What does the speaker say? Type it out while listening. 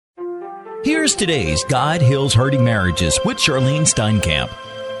Here's today's God Heals Hurting Marriages with Charlene Steinkamp.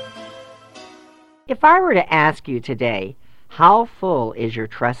 If I were to ask you today, how full is your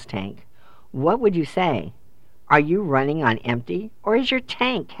trust tank? What would you say? Are you running on empty, or is your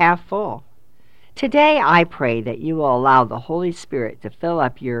tank half full? Today I pray that you will allow the Holy Spirit to fill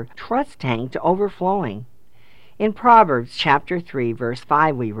up your trust tank to overflowing. In Proverbs chapter 3, verse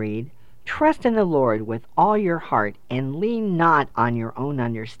 5 we read, "Trust in the Lord with all your heart and lean not on your own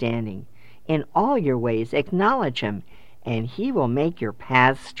understanding. In all your ways acknowledge him, and he will make your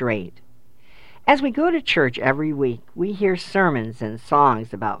paths straight." As we go to church every week, we hear sermons and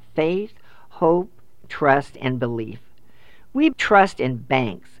songs about faith, hope, trust, and belief. We trust in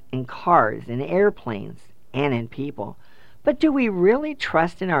banks, in cars, in airplanes, and in people. But do we really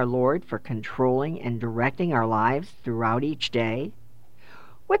trust in our Lord for controlling and directing our lives throughout each day?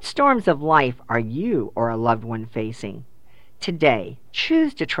 What storms of life are you or a loved one facing? Today,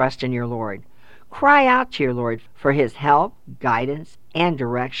 choose to trust in your Lord. Cry out to your Lord for his help, guidance, and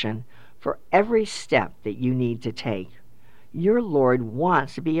direction for every step that you need to take. Your Lord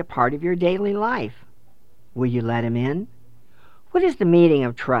wants to be a part of your daily life. Will you let him in? What is the meaning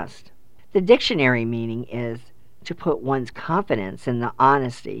of trust? The dictionary meaning is to put one's confidence in the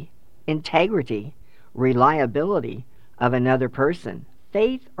honesty, integrity, reliability of another person,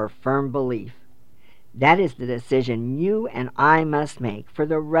 faith or firm belief. That is the decision you and I must make for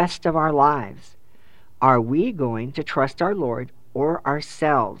the rest of our lives. Are we going to trust our Lord or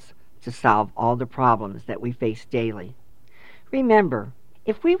ourselves to solve all the problems that we face daily? Remember,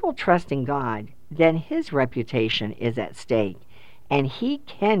 if we will trust in God, then his reputation is at stake, and he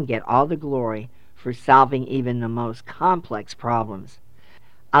can get all the glory for solving even the most complex problems.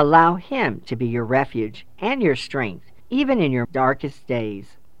 Allow him to be your refuge and your strength, even in your darkest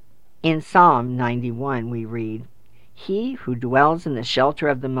days. In Psalm 91 we read, "He who dwells in the shelter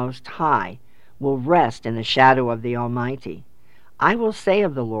of the Most High will rest in the shadow of the Almighty. I will say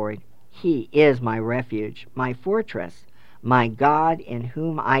of the Lord, he is my refuge, my fortress, my God in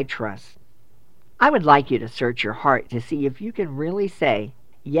whom I trust." I would like you to search your heart to see if you can really say,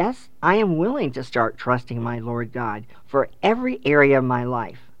 "Yes, I am willing to start trusting my Lord God for every area of my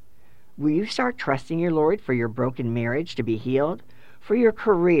life." Will you start trusting your Lord for your broken marriage to be healed, for your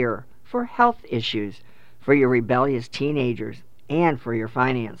career, for health issues, for your rebellious teenagers, and for your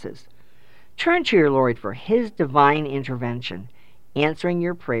finances? Turn to your Lord for his divine intervention, answering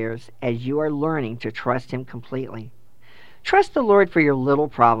your prayers as you are learning to trust him completely. Trust the Lord for your little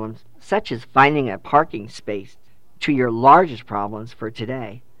problems, such as finding a parking space, to your largest problems for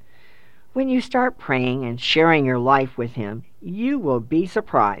today. When you start praying and sharing your life with him, you will be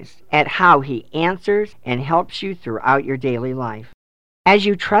surprised at how he answers and helps you throughout your daily life. As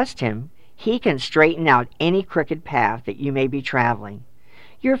you trust him, he can straighten out any crooked path that you may be traveling.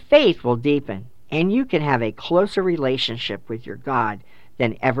 Your faith will deepen, and you can have a closer relationship with your God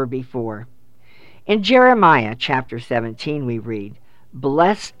than ever before. In Jeremiah chapter 17 we read,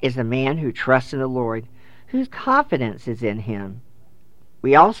 "Blessed is the man who trusts in the Lord, whose confidence is in him."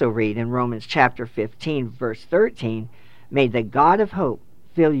 We also read in Romans chapter 15, verse 13, "May the God of hope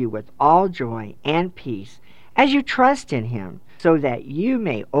fill you with all joy and peace as you trust in him, so that you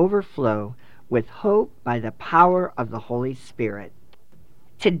may overflow with hope by the power of the Holy Spirit."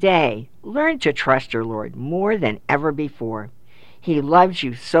 Today, learn to trust your Lord more than ever before. He loves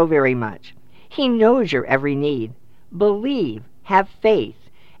you so very much. He knows your every need. Believe, have faith,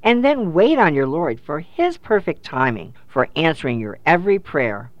 and then wait on your Lord for his perfect timing for answering your every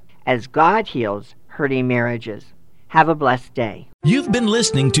prayer as God heals hurting marriages. Have a blessed day. You've been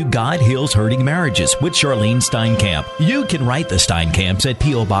listening to God Heals Hurting Marriages with Charlene Steinkamp. You can write the Steinkamps at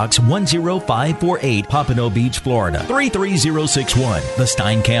P.O. Box 10548, Pompano Beach, Florida, 33061. The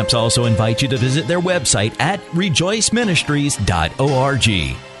Steinkamps also invite you to visit their website at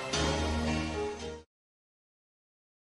rejoiceministries.org.